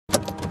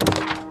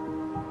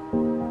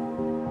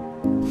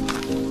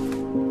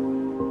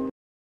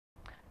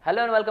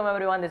Hello and welcome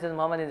everyone. This is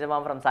Mohammed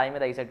INZAMAM from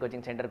SAIMEDHA ECET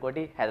Coaching Center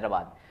Koti,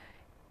 Hyderabad.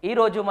 ఈ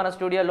రోజు మన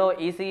స్టూడియోలో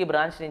ECE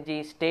branch నుంచి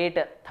state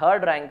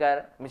third ranker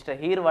mister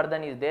here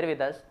Vardhan is there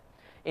with us.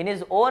 In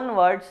his own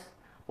words,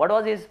 what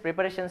was his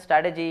preparation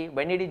strategy?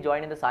 When did he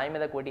join in the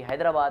SAIMEDHA Koti,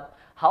 Hyderabad?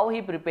 How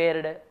he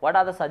prepared? What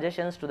are the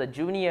suggestions to the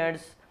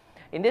juniors?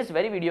 In this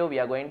very video, we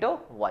are going to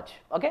watch.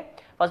 Okay.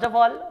 First of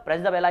all,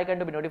 press the bell icon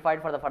to be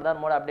notified for the further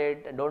more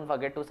update. Don't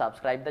forget to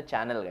subscribe the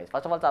channel, guys.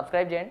 First of all,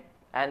 subscribe cheyandi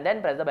and then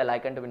press the bell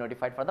icon to be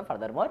notified for the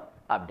further more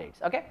updates.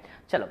 Okay.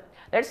 Chalo.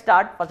 Let's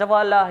start. First of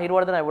all,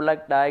 Hirvardhan, I would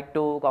like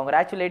to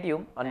congratulate you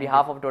on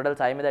behalf of total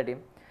SAIMEDHA team.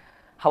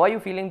 How are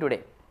you feeling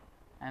today?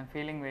 I am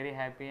feeling very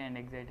happy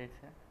and excited,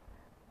 sir.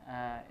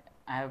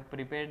 I have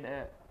prepared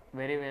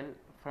very well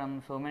from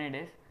so many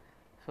days,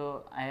 so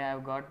I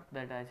have got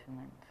that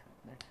achievement.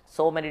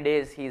 So many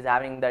days he is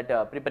having that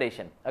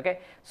preparation. Okay,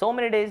 so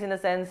many days in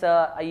the sense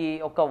ఈ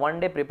ఒక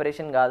 1 day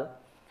preparation కాదు,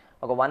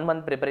 ఒక 1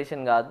 month preparation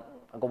కాదు,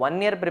 ఒక 1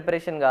 year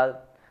preparation కాదు,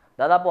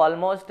 దాదాపు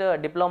almost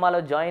డిప్లొమాలో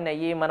join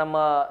అయ్యి మనం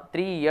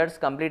 3 years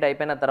కంప్లీట్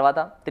అయిపోయిన తర్వాత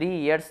 3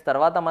 years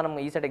తర్వాత మనం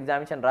ఈసెట్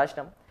ఎగ్జామినేషన్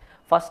రాసినాం.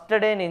 ఫస్ట్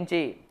డే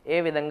నుంచి ఏ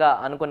విధంగా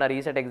అనుకున్నారు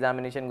ఈసెట్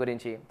ఎగ్జామినేషన్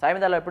గురించి?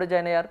 సాయిమెధాలో ఎప్పుడు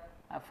జాయిన్ అయ్యారు?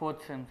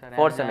 Fourth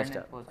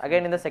semester,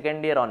 again in the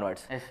second year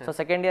onwards. So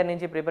second year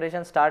నుంచి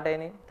ప్రిపరేషన్ స్టార్ట్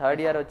అయింది,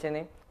 థర్డ్ ఇయర్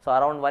వచ్చింది. So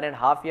around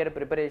 1.5 year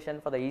preparation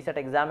for the ECET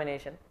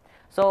examination.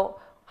 So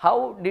how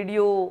did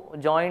you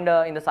join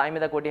in the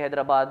సాయిమెధా కోటి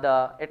హైదరాబాద్?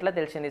 ఎట్లా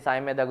తెలిసింది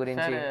సాయిమెధా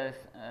గురించి?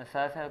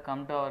 Sirs have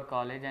come to our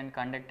college and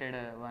conducted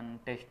one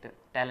test,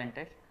 talent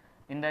test.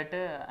 In that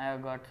I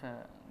have got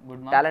good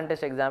marks. Talent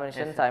test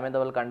examination సాయిమెధా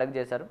వాళ్ళు conduct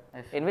చేశారు.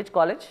 In which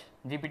college?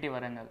 GPT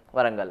Warangal.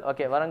 Warangal.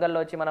 Okay, వరంగల్లో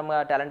వచ్చి మనం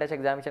talent test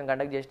examination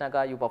conduct చేసినాక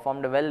you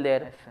performed well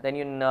there. Then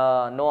you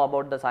know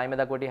about the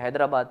సాయిమెధా కోటి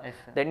Hyderabad.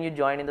 Then you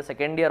join in the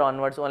second year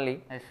onwards only.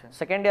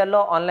 Second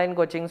ఇయర్లో online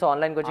coaching. So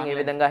online coaching ఏ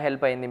విధంగా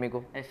help అయింది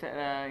మీకు?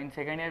 In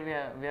second year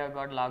we have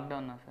got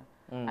lockdown now, sir.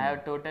 I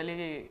have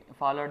totally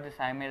followed the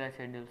SAIMEDHA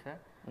schedule, sir.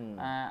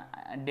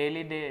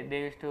 Daily they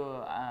used to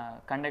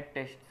conduct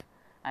tests.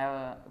 I have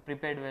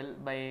prepared well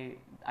by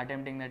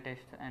attempting the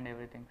test and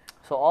everything.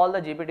 So all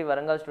the GPT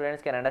Warangal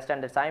students can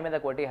understand that SAIMEDHA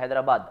Koti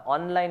Hyderabad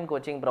online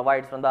coaching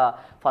provides from the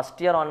first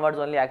year onwards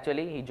only.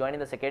 Actually he joined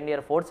in the second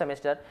year fourth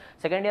semester.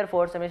 Second year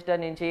fourth semester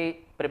నుంచి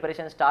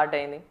preparation start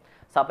అయింది.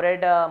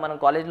 Separate మనం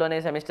కాలేజ్లోనే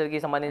సెమిస్టర్కి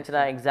సంబంధించిన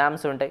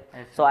exams ఉంటాయి.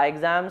 So ఆ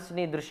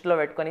ఎగ్జామ్స్ని దృష్టిలో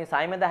పెట్టుకొని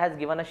సాయిమెధా has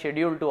given a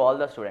schedule to all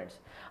the students.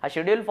 ఆ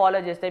schedule follow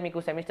చేస్తే మీకు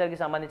సెమిస్టర్కి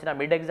సంబంధించిన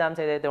మిడ్ ఎగ్జామ్స్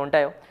ఏదైతే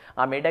ఉంటాయో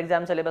ఆ మిడ్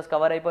ఎగ్జామ్ సిలబస్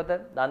కవర్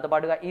అయిపోతుంది.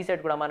 దాంతోపాటుగా ఈ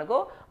సెట్ కూడా మనకు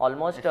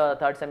ఆల్మోస్ట్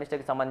థర్డ్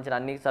సెమిస్టర్కి సంబంధించిన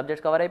అన్ని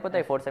సబ్జెక్ట్స్ కవర్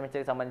అయిపోతాయి, ఫోర్త్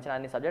సెమిస్టర్కి సంబంధించిన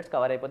అన్ని సబ్జెక్ట్స్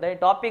కవర్ అయిపోతాయి.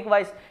 Topic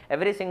wise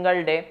every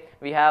single day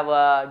we have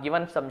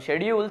given some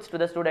schedules to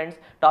the students.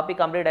 Topic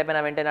complete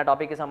అయిపోయిన వెంటనే ఆ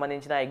టాపిక్కి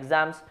సంబంధించిన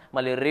ఎగ్జామ్స్,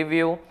 మళ్ళీ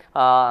review,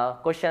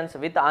 questions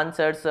with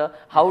answers,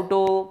 how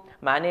to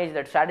manage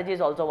that strategies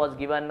also was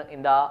given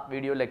in the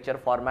video lecture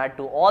format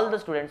to all the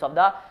students of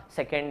the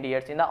second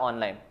years in the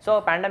online. So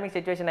pandemic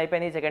situation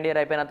అయిపోయింది, second year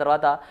అయిపోయిన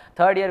తర్వాత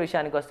third year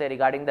విషయానికి వస్తే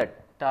regarding that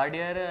third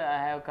year I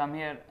have come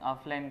here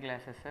offline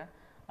classes, sir.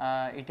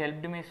 It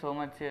helped me so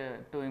much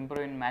to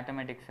improve in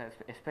mathematics, sir,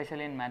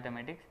 especially in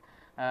mathematics.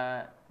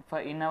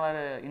 For in our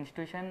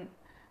institution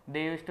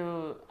they used to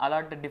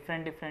allot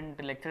different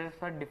lecturers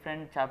for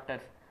different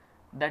chapters.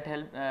 That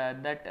help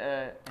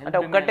అంటే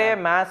ఒకటే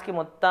మ్యాథ్స్కి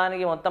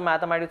మొత్తం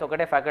mathematics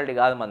ఒకటే faculty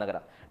కాదు మన దగ్గర.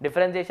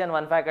 Differentiation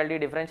 1 faculty,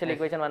 differential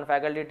equation 1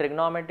 faculty,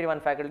 trigonometry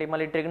 1 faculty,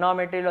 మళ్ళీ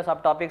ట్రిగ్నోమెట్రీలో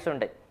sub topics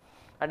ఉంటాయి.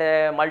 అంటే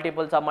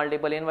multiple, sub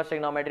multiple, inverse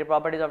trigonometry,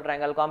 properties of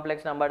triangle,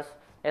 complex numbers.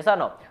 Yes or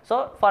no? So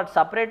for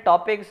separate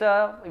topics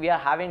we are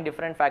having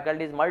different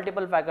faculties,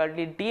 multiple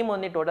faculty team on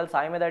the total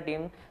SAIMEDHA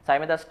team,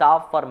 SAIMEDHA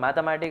staff for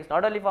mathematics,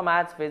 not only for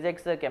maths,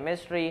 physics,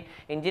 chemistry,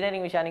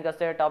 engineering విషయానికి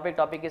వస్తే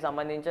టాపిక్కి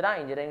సంబంధించిన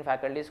engineering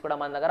faculties కూడా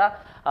మన దగ్గర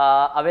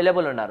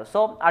available ఉన్నారు.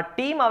 So ఆ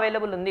team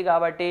available ఉంది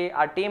కాబట్టి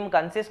ఆ team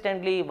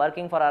consistently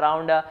working for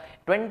around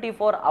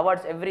 24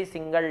 hours every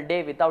single day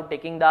without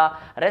taking the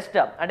rest.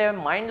 అంటే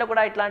మైండ్లో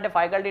కూడా ఇట్లాంటి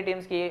ఫ్యాకల్టీ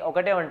టీమ్స్కి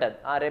ఒకటే ఉంటుంది,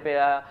 రేపు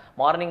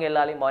మార్నింగ్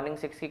వెళ్ళాలి,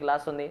 మార్నింగ్ 6కి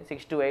క్లాస్ ఉంది,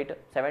 6 to 8,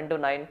 7 to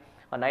 9,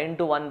 9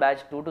 to 1 batch,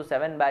 2 to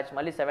 7 batch,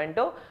 మళ్ళీ 7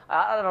 to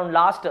around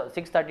last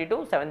 6:30 to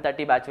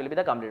 7:30 batch will be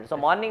the complete. So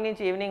morning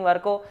నుంచి ఈవినింగ్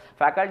వరకు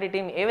ఫ్యాకల్టీ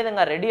టీమ్ ఏ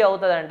విధంగా రెడీ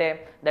అవుతుందంటే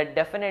దట్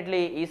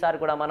డెఫినెట్లీ ఈసారి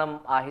కూడా మనం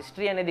ఆ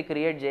హిస్టరీ అనేది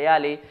క్రియేట్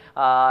చేయాలి.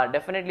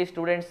 డెఫినెట్లీ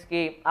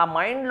స్టూడెంట్స్కి ఆ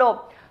మైండ్లో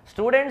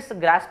స్టూడెంట్స్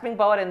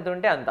గ్రాస్పింగ్ పవర్ ఎంత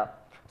ఉంటే అంత.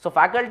 So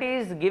faculty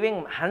is giving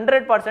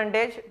 100%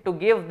 to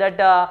give that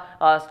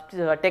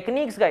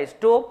techniques, guys,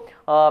 to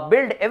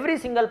build every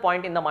single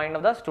point in the mind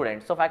of the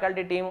students. So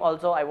faculty team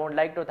also I would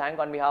like to thank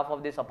on behalf of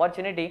this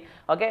opportunity.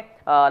 Okay,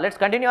 let's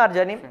continue our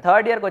journey.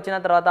 Third year వచ్చిన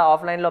తర్వాత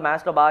offline లో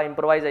maths లో బాగా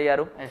improvise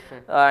అయ్యారు.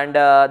 And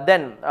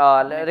then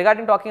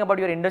regarding talking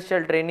about your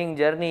industrial training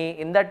journey,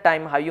 in that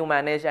time how you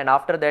manage, and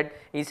after that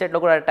ECET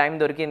లో కూడా time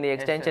దొరికింది,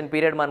 extension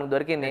period మనకు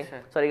దొరికింది.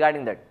 So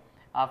regarding that,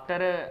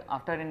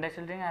 after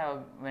industrial training I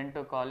went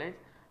to college.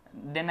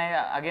 Then I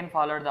again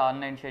followed the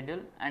online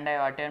schedule and I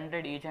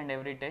attempted each and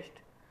every test.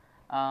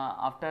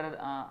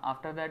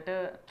 After that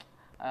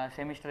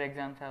semester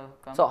exams have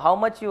come. So how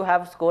much you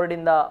have scored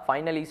in the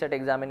final ECET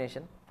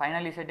examination?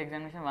 Final ECET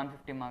examination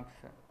 150 marks,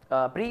 sir.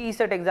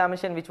 Pre-ECET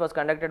examination which was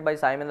conducted by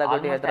SAIMEDHA KOTI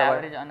Almost Hyderabad.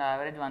 average, on the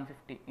average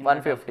 150. in that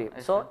 150. also.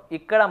 Yes, so sir.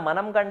 ఇక్కడ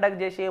మనం conduct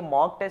చేసే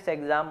mock test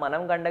exam,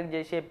 మనం conduct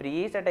చేసే pre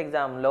ECET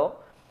ఎగ్జామ్లో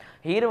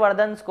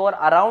హీర్వర్ధన్ score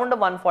around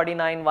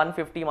 149,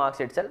 150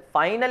 marks it self.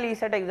 Final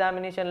ECET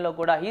ఎగ్జామినేషన్లో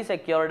కూడా he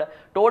secured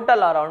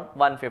total around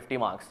 150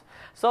 marks.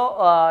 So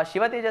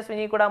Shiva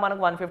Tejaswini కూడా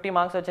మనకు 150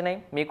 మార్క్స్ వచ్చినాయి,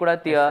 మీకు కూడా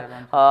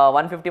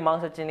 150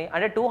 మార్క్స్ వచ్చినాయి.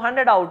 అంటే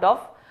 200 out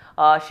of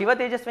Shiva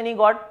Tejaswini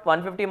got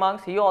 150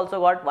 marks, he also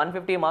got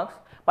 150 marks,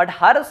 but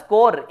her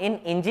score in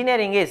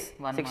engineering is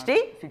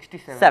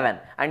 67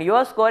 and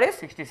your score is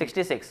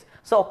 66.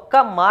 So ఒక్క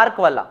మార్క్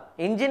వల్ల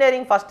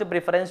ఇంజనీరింగ్ ఫస్ట్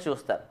ప్రిఫరెన్స్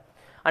చూస్తారు.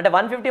 అంటే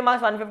 150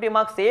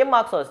 మార్క్స్ సేమ్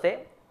మార్క్స్ వస్తే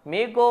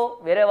మీకు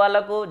వేరే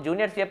వాళ్ళకు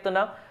జూనియర్స్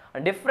చెప్తున్నా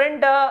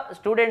డిఫరెంట్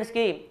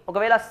స్టూడెంట్స్కి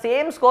ఒకవేళ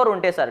సేమ్ స్కోర్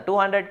ఉంటే సార్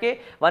 200కి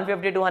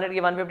 150,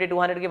 200కి 150,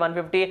 200కి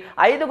 150,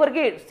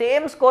 ఐదుగురికి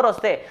సేమ్ స్కోర్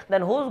వస్తే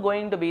then who's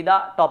going to be the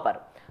topper?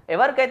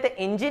 ఎవరికైతే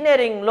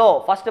ఇంజనీరింగ్లో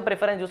ఫస్ట్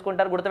ప్రిఫరెన్స్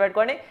చూసుకుంటారు,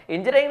 గుర్తుపెట్టుకోండి,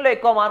 ఇంజనీరింగ్లో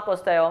ఎక్కువ మార్క్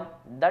వస్తాయో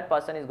that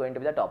person is going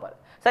to be the topper.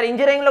 Sir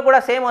ఇంజనీరింగ్లో కూడా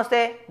సేమ్ వస్తే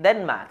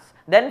then maths,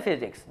 then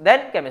physics,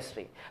 then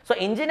chemistry. So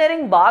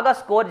engineering బాగా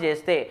స్కోర్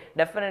చేస్తే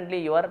definitely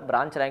your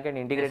branch rank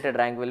and integrated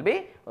rank will be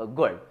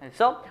good.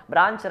 So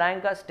branch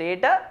rank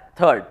state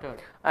third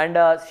and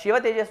Shiva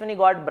Tejaswini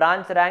got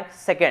branch rank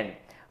second,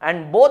 and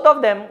both of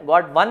them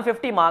got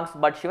 150 marks,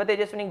 but Shiva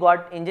Tejaswini got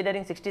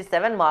engineering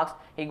 67 marks,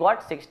 he got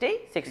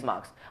 66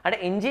 marks. And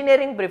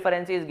engineering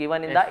preference is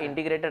given in the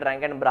integrated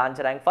rank and branch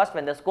rank first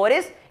when the score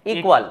is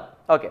equal.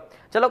 Okay,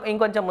 chalo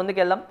inkoncham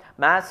munduku eldam.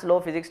 Maths lo,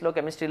 physics lo,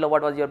 chemistry lo,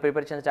 what was your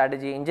preparation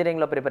strategy? Engineering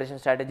lo preparation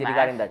strategy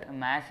regarding that?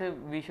 Maths,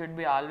 we should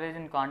be always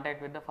in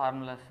contact with the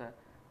formulas, sir.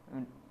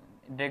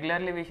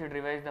 Regularly we should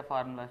revise the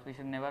formulas, we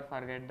should never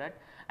forget that.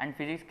 And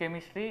physics,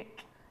 chemistry,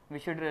 we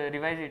should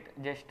revise it,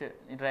 just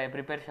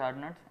prepare short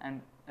notes and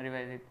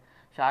revise it.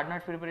 Short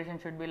notes preparation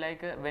should be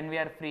like when we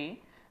are free,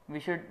 we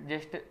should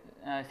just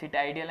sit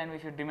ideal and we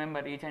should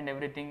remember each and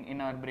everything in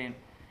our brain.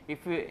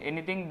 If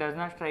anything does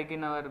not strike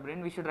in our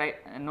brain, we should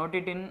note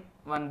it in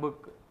one book,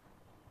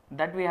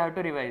 that we have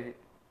to revise it.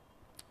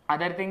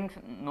 Other things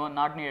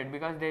not needed,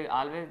 because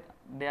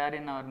they are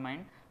in our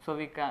mind, so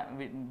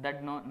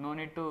no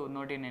need to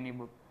note in any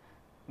book.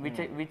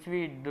 Which we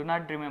do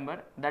not remember,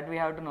 that we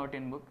have to note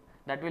in book.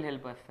 That will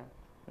help us, sir.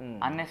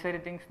 Unnecessary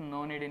things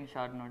no need in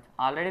short notes.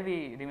 Already we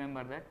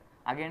remember that.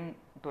 Again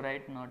to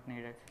write not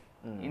needed.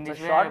 In this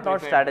so short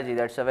note strategy,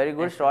 that's a very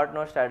good short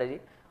note strategy.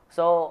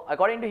 So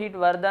according to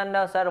Hirvardhan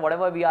sir,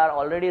 whatever we are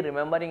already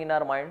remembering in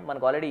our mind,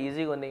 మనకు already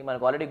ఈజీగా ఉంది,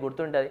 మనకు already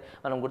గుర్తుంటుంది,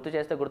 మనం గుర్తు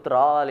చేస్తే గుర్తు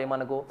రావాలి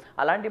మనకు.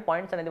 అలాంటి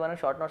పాయింట్స్ అనేది మనం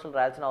షార్ట్ నోట్స్లో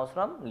రాయాల్సిన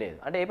అవసరం లేదు.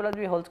 అంటే a plus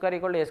b whole square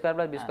equal to a square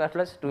plus b square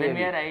plus 2ab.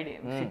 When we are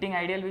sitting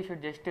ideal, we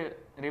should just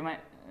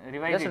revise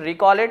just it,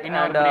 recall it in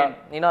and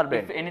in our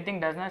brain. If anything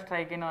does not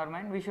strike in our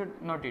mind, we should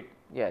note it.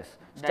 yes,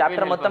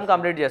 chapter మొత్తం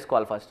complete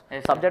చేసుకోవాలి first,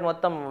 subject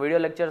మొత్తం video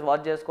lectures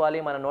watch చేసుకోవాలి,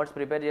 మన notes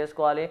prepare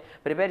చేసుకోవాలి.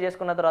 Prepare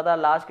చేసుకున్న తర్వాత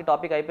లాస్ట్కి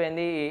topic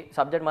అయిపోయింది, ఈ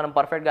సబ్జెక్ట్ మనం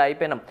పర్ఫెక్ట్గా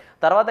అయిపోయినాం,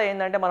 తర్వాత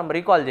ఏంటంటే మనం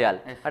రీకాల్ చేయాలి.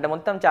 అంటే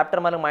మొత్తం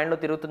చాప్టర్ మనకు మైండ్లో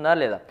తిరుగుతుందా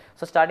లేదా.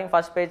 So starting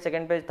first page,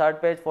 second page, third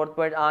page, fourth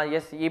page,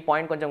 yes ఈ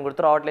పాయింట్ కొంచెం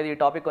గుర్తు రావట్లేదు, ఈ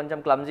టాపిక్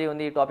కొంచెం క్లమ్జీ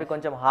ఉంది, ఈ టాపిక్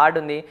కొంచెం హార్డ్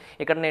ఉంది,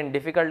 ఇక్కడ నేను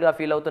డిఫికల్ట్గా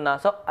ఫీల్ అవుతున్నా.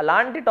 సో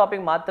అలాంటి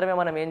టాపిక్ మాత్రమే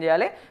మనం ఏం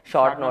చేయాలి,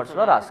 షార్ట్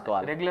నోట్స్లో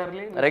రాసుకోవాలి.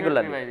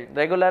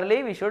 Regularly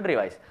we should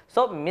revise.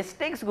 So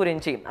mistakes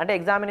గురించి అంటే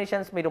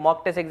ఎగ్జామినేషన్స్ మీరు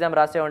మాక్ టెస్ట్ ఎగ్జామ్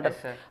రాసే ఉంటారు.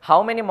 How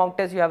many mock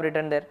test you have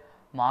return there?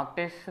 Mock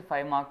tests,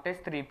 5 mock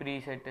tests, 3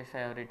 pre-ECET tests I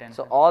have written.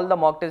 So all the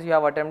mock tests you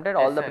have attempted,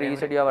 all the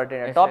pre-ECET you have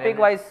attempted.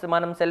 Topic wise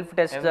manam self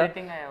test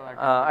Everything I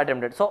have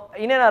attempted. So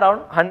in and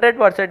around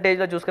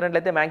 100% lo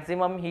చూసుకున్నట్లయితే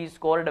maximum he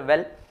scored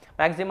well.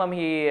 Maximum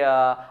he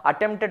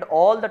attempted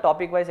all the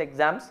topic wise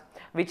exams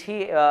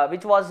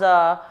which was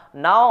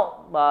now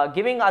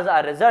giving us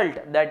a result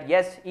that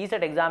yes,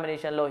 ECET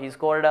examination lo he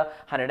scored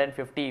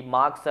 150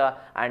 marks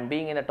and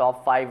being in the top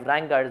 5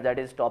 rankers, that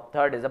is top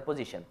third is a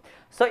position.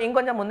 So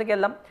ఇంకొంచెం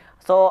ముందుకెళ్దాం.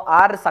 So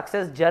are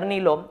success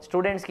జర్నీలో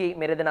స్టూడెంట్స్కి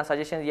మీరు ఏదైనా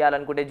suggestions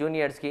ఇవ్వాలనుకుంటే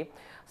జూనియర్స్కి,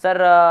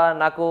 sir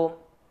నాకు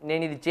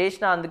నేను ఇది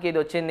చేసిన అందుకే ఇది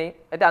వచ్చింది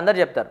అయితే అందరు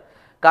చెప్తారు,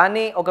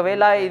 కానీ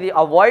ఒకవేళ ఇది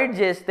అవాయిడ్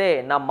చేస్తే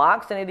నా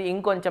మార్క్స్ అనేది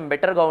ఇంకొంచెం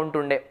బెటర్గా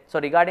ఉంటుండే. So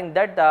regarding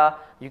that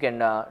you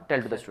can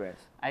tell to the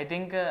students. I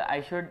think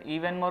I should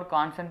even more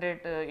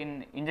concentrate in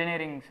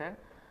engineering, sir.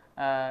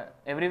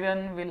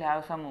 Everyone will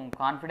have some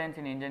confidence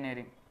in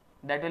engineering.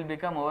 That will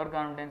become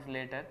overconfidence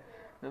later.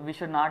 We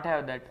should not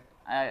have that.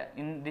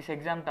 In this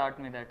exam taught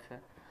me that, sir.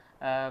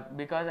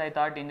 Because I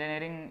thought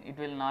engineering, it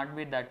will not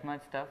be that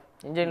much tough.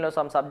 Engineering lo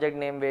some subject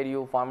name where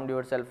you formed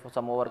yourself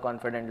some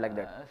overconfident like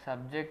that?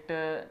 Subject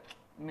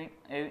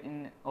in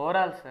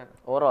overall, sir.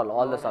 Overall,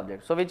 all the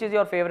subjects. So which is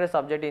your favorite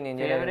subject in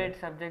engineering? Favorite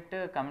subject,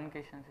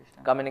 communication system.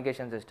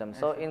 Communication system.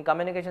 So in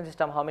communication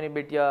system, how many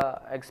bit you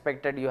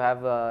expected you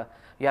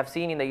have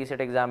seen in the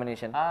ECET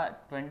examination?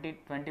 20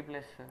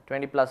 plus, sir.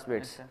 20 plus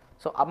bits. Yes, sir.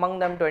 So among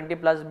them 20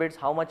 plus bits,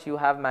 how much you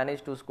have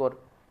managed to score?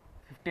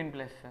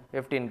 15+ sir.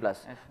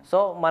 15+. So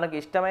మనకి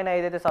ఇష్టమైన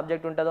ఏదైతే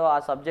subject ఉంటుందో ఆ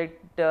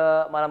subject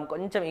మనం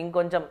కొంచెం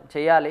ఇంకొంచెం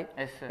చేయాలి,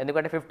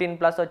 ఎందుకంటే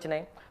 15+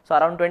 వచ్చినాయి. సో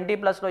అరౌండ్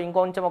 20+లో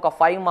ఇంకొంచెం ఒక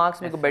 5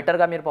 మార్క్స్ మీకు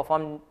బెటర్గా మీరు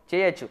పర్ఫామ్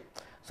చేయొచ్చు.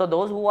 So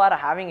those who are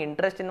having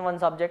interest in one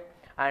subject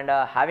and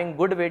having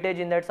good weightage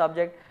in that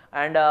subject,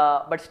 and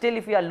but still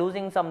if you are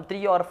losing some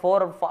 3 or 4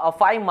 or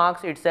 5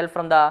 marks itself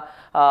from the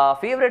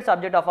favorite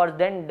subject of ours,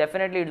 then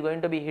definitely it's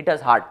going to be hit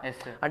us hard.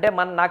 అంటే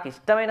నాకు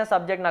ఇష్టమైన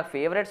subject, నాకు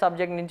favourite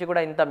subject నుంచి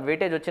కూడా ఇంత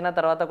weightage వచ్చిన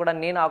తర్వాత కూడా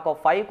నేను ఒక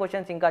 5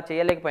 క్వశ్చన్స్ ఇంకా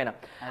చేయలేకపోయినా,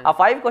 ఆ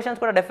 5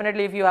 క్వశ్చన్స్ కూడా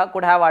definitely if you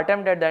could have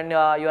attempted, then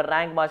your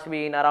rank must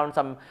be in around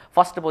some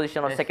first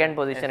position or second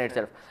position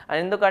itself.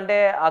 ఎందుకంటే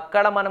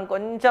అక్కడ మనం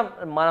కొంచెం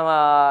మన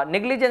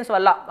నెగ్లిజెన్స్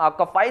వల్ల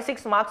ఒక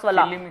 5-6 మార్క్స్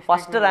వల్ల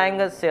ఫస్ట్ ర్యాంక్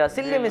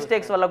సిల్లీ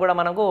మిస్టేక్స్ వల్ల కూడా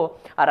మనకు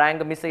ఆ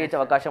ర్యాంక్ మిస్ అయ్యే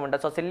అవకాశం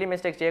ఉంటుంది. సో సిల్లీ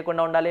మిస్టేక్స్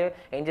చేయకుండా ఉండాలి.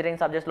 ఇంజనీరింగ్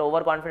సబ్జెక్ట్స్లో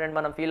ఓవర్ కాన్ఫిడెంట్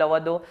మనం ఫీల్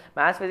అవ్వద్దు.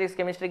 మ్యాథ్స్, ఫిజిక్స్,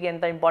 కెమిస్ట్రీకి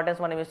ఎంత ఇంపార్టెన్స్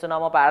మనం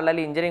ఇస్తున్నామో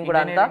ప్యారలల్లీ ఇంజనీరింగ్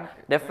కూడా అంతా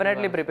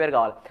డెఫినెట్లీ ప్రిపేర్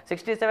కావాలి.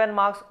 67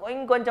 మార్క్స్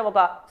ఇంకొంచెం ఒక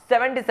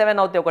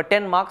 77 అవుతాయి, ఒక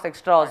 10 మార్క్స్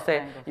ఎక్స్ట్రా వస్తే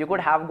you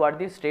could have got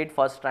the state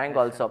first rank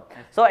also.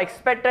 So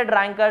expected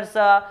rankers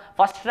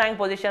first rank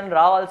position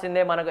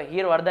రావాల్సిందే మనకు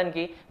హీర్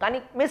వర్ధన్కి, కానీ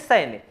మిస్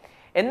అయింది.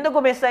 ఎందుకు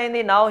మిస్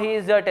అయింది? Now he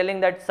is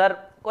telling that sir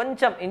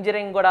కొంచెం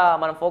ఇంజనీరింగ్ కూడా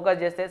మనం ఫోకస్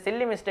చేస్తే,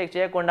 సిల్లీ మిస్టేక్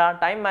చేయకుండా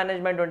టైం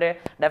మేనేజ్మెంట్ ఉంటే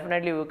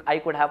definitely I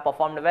could have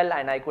performed well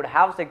and I could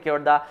have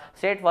secured the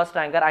state first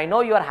ranker. I know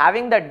you are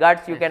having that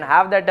guts, you can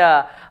have that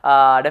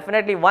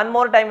definitely one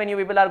more time when you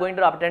people are going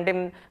to attempt in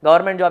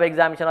government job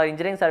examination or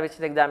engineering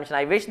services examination.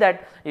 I wish that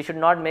you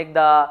should not make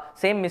the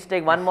same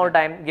mistake one more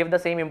time. Give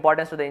the same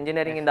importance to the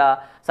engineering in the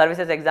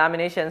services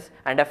examinations,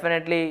 and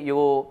definitely you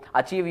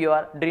achieve your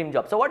dream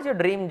job. So what's your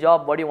dream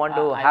job? What do you want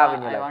to have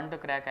in your life? I want to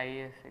crack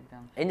IAS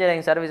exam.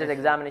 Engineering services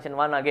examination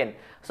 1 again.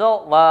 So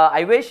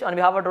I wish on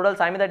behalf of total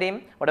SAIMEDHA team,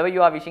 whatever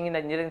you are wishing in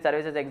the engineering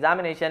services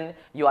examination,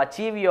 you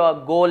achieve your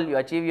goal, you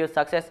achieve your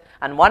success,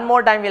 and one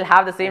more time we'll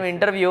have the same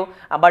interview.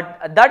 But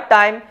that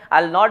time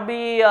I'll not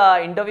be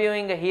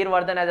interviewing Heer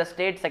Vardhan as a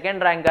state second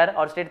ranker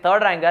or state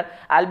third ranker.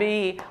 I'll be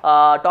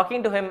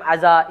talking to him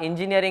as a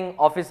engineering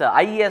officer,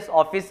 IES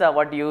officer,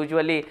 what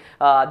usually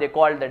they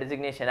call the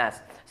designation as.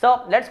 So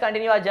let's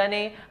continue our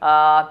journey.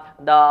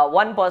 The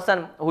one person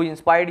who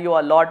inspired you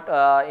a lot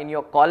in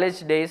your college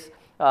days,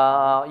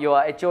 your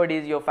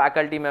HODs, your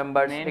faculty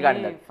members.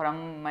 Mainly from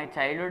my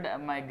childhood,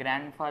 my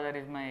grandfather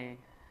is my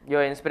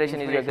your inspiration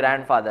is your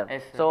grandfather.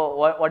 Yes, sir. So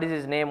what is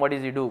his name? What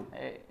does he do?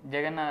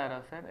 Jagannath Rao,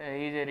 sir.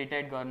 He is a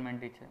retired government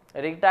teacher.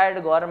 Retired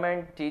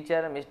government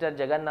teacher, Mr.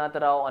 Jagannath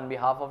Rao. On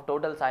behalf of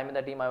total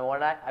SAIMEDHA team,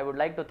 I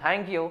would like to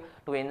thank you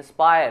to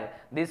inspire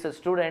this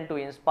student, to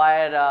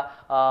inspire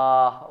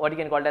what you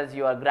can call it as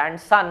your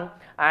grandson,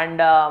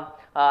 and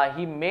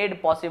he made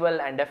possible,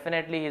 and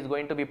definitely he is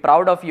going to be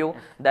proud of you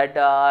that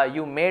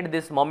you made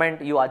this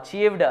moment, you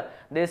achieved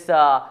this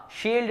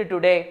shield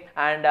today,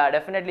 and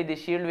definitely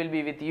this shield will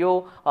be with you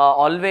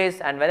always,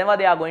 and whenever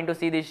they are going to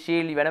see this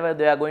shield, whenever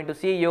they are going to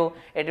see you,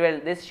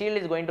 this shield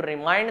is going to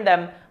remind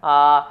them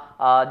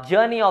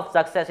journey of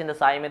success in the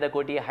SAIMEDHA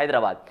Koti,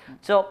 Hyderabad.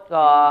 So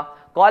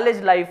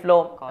college life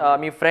lo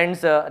me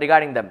friends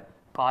regarding them.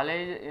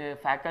 College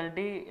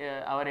faculty,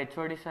 our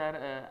HOD sir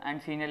and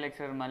senior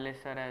lecturer Mallesh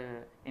sir has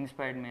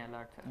inspired me a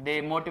lot, sir. They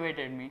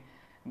motivated me.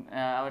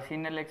 Our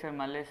senior lecturer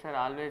Mallesh sir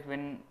always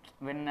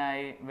when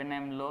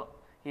I'm low,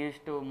 he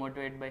used to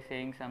motivate by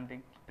saying something,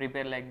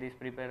 prepare like this,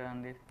 prepare on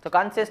this. So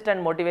consistent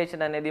motivation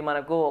అనేది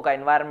మనకు ఒక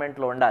environment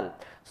లో ఉండాలి.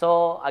 So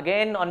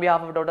again on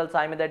behalf of total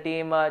SAIMEDHA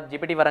team,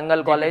 GPT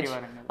Varangal College,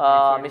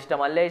 Mr.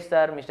 Mallesh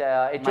sir, Mr.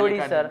 HOD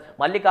sir,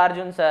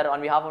 Mallikarjun sir,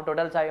 on behalf of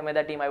total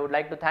SAIMEDHA team, I would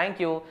like to thank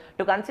you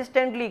to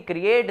consistently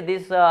create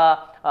this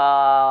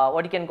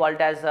what you can call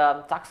it as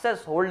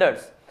success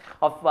holders.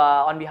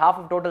 On behalf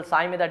of total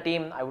SAIMEDHA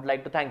team, I would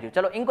like to thank you.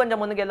 Chalo inkonja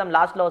munduku veldam.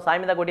 Last lo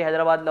SAIMEDHA Koti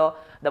Hyderabad lo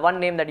the one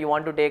name that you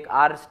want to take,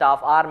 our staff,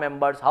 our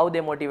members, how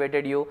they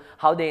motivated you,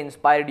 how they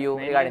inspired you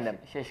regarding them.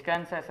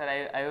 Shashikanth sir,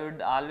 I would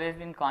always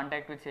be in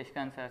contact with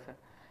Shashikanth sir.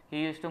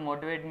 He used to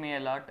motivate me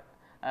a lot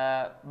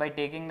by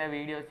taking the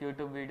videos,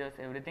 YouTube videos,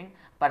 everything.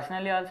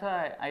 Personally also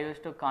I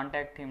used to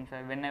contact him,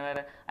 sir, whenever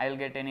I will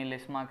get any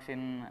less marks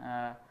in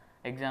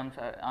exams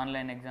or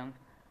online exams.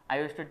 I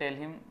used to tell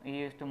him, he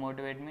used to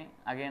motivate me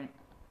again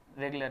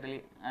regularly.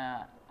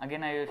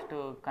 Again I used to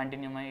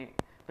continue my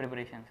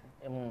preparations.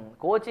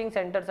 Coaching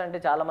centres అంటే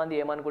చాలా మంది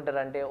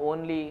ఏమనుకుంటారంటే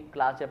only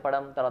class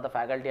చెప్పడం తర్వాత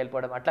faculty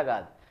వెళ్ళిపోవడం అట్లా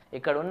కాదు.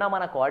 ఇక్కడ ఉన్న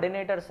మన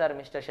coordinator sir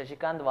mister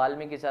Sasikanth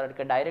Valmiki sir,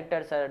 ఇక్కడ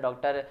director sir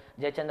doctor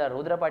Jayachandra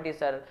Rudrapati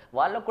sir,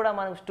 వాళ్ళకు కూడా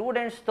మనం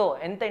స్టూడెంట్స్తో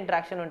ఎంత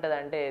ఇంటరాక్షన్ ఉంటుంది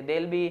అంటే they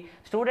will be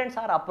students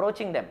are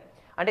approaching them.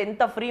 అంటే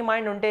ఎంత ఫ్రీ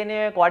మైండ్ ఉంటేనే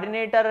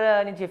కోఆర్డినేటర్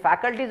నుంచి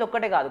ఫ్యాకల్టీస్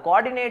ఒక్కటే కాదు,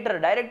 కోఆర్డినేటర్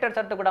డైరెక్టర్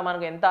సార్తో కూడా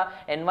మనకు ఎంత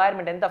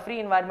ఎన్వైర్న్మెంట్, ఎంత ఫ్రీ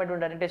ఎన్వైర్న్మెంట్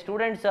ఉంటుందంటే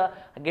students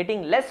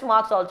getting less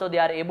marks also they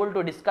are able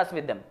to discuss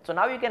with them. So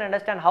now you can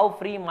understand how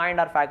free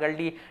mind or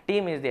faculty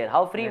team is there,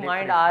 how free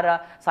mind are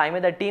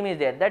SAIMEDHA team is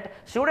there, that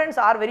students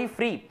are very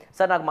free.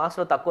 Sir నాకు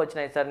మార్క్స్లో తక్కువ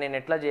వచ్చినాయి sir, నేను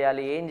ఎట్లా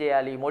చేయాలి, ఏం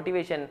చేయాలి,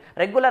 motivation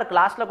regular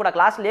క్లాస్లో కూడా,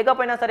 క్లాస్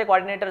లేకపోయినా సరే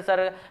coordinator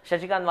sir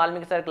Sasikanth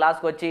Valmiki sir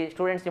క్లాస్కి వచ్చి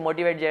స్టూడెంట్స్ని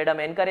మోటివేట్ చేయడం,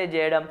 ఎంకరేజ్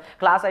చేయడం,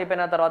 క్లాస్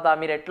అయిపోయిన తర్వాత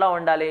మీరు ఎట్లా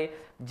ఉండాలి,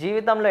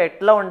 జీవితంలో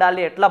ఎట్లా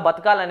ఉండాలి, ఎట్లా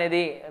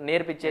బతకాలనేది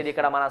నేర్పించేది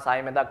ఇక్కడ మన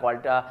సాయిమేధ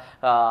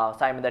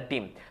సాయిమేధ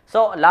team. So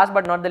last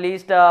but not the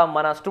least,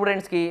 మన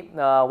స్టూడెంట్స్కి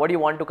what you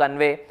want to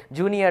convey,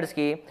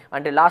 జూనియర్స్కి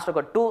అంటే లాస్ట్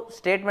ఒక 2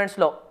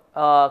 స్టేట్మెంట్స్లో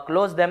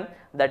close them,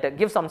 that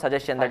give some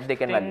suggestion that they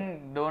can value.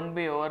 Don't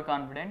be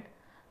overconfident,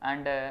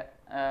 and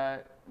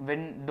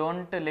when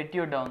don't let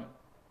you down.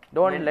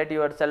 Don't let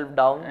yourself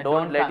down.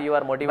 Don't let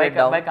your motivate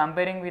down. By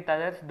comparing with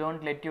others,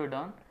 don't let you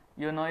down.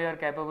 You know your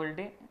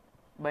capability.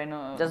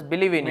 Just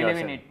believe in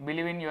yourself. In it.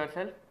 Believe in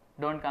yourself.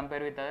 Don't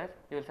compare with others.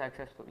 You will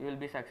successful. You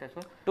will be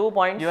successful. 2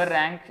 points. Your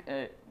rank.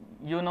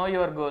 You know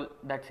your goal.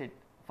 That's it.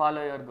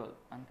 Follow your goal.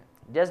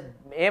 Just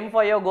aim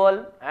for your goal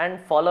and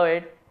follow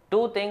it.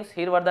 2 things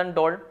here were done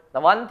told.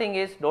 The one thing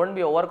is, don't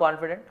be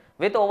overconfident.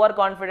 With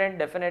overconfident,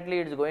 definitely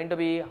it's going to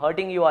be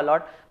hurting you a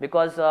lot,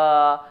 because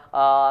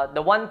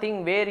the one thing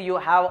where you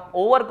have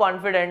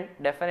overconfident,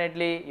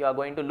 definitely you are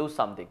going to lose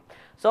something.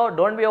 So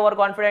don't be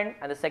overconfident.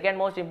 And the second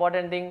most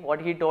important thing what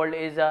he told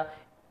is,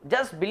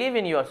 just believe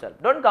in yourself.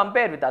 Don't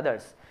compare with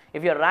others.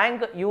 If your rank,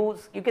 you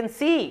can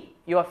see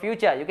your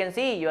future, you can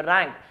see your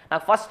rank.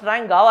 నాకు first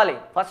rank కావాలి,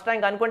 first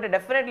rank అనుకుంటే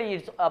definitely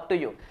it's up to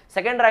you.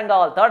 Second rank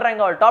కావాలి, third rank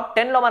కావాలి, top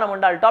 10లో మనం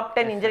ఉండాలి, top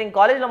 10 engineering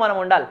కాలేజ్లో మనం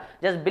ఉండాలి.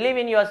 Just believe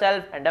in your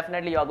self and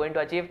definitely you are going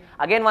to achieve.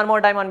 Again one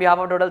more time on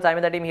behalf of total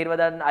సాయిమేధ team here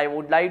with us, I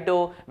would like to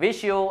wish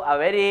you a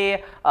very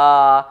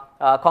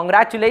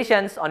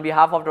congratulations on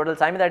behalf of total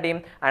SAIMEDHA team,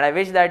 and I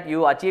wish that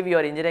you achieve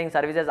your engineering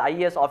services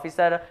IES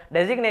officer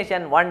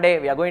designation one day.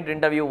 We are going to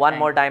interview one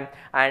more time,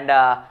 and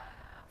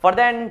for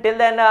then, till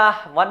then,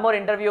 one more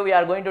interview we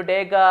are going to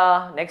take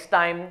next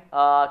time.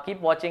 Keep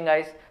watching,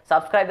 guys.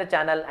 Subscribe the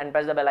channel and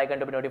press the bell icon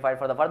to be notified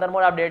for the further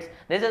more updates.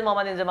 This is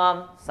Mohammed INZAMAM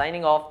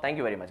signing off. Thank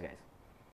you very much, guys.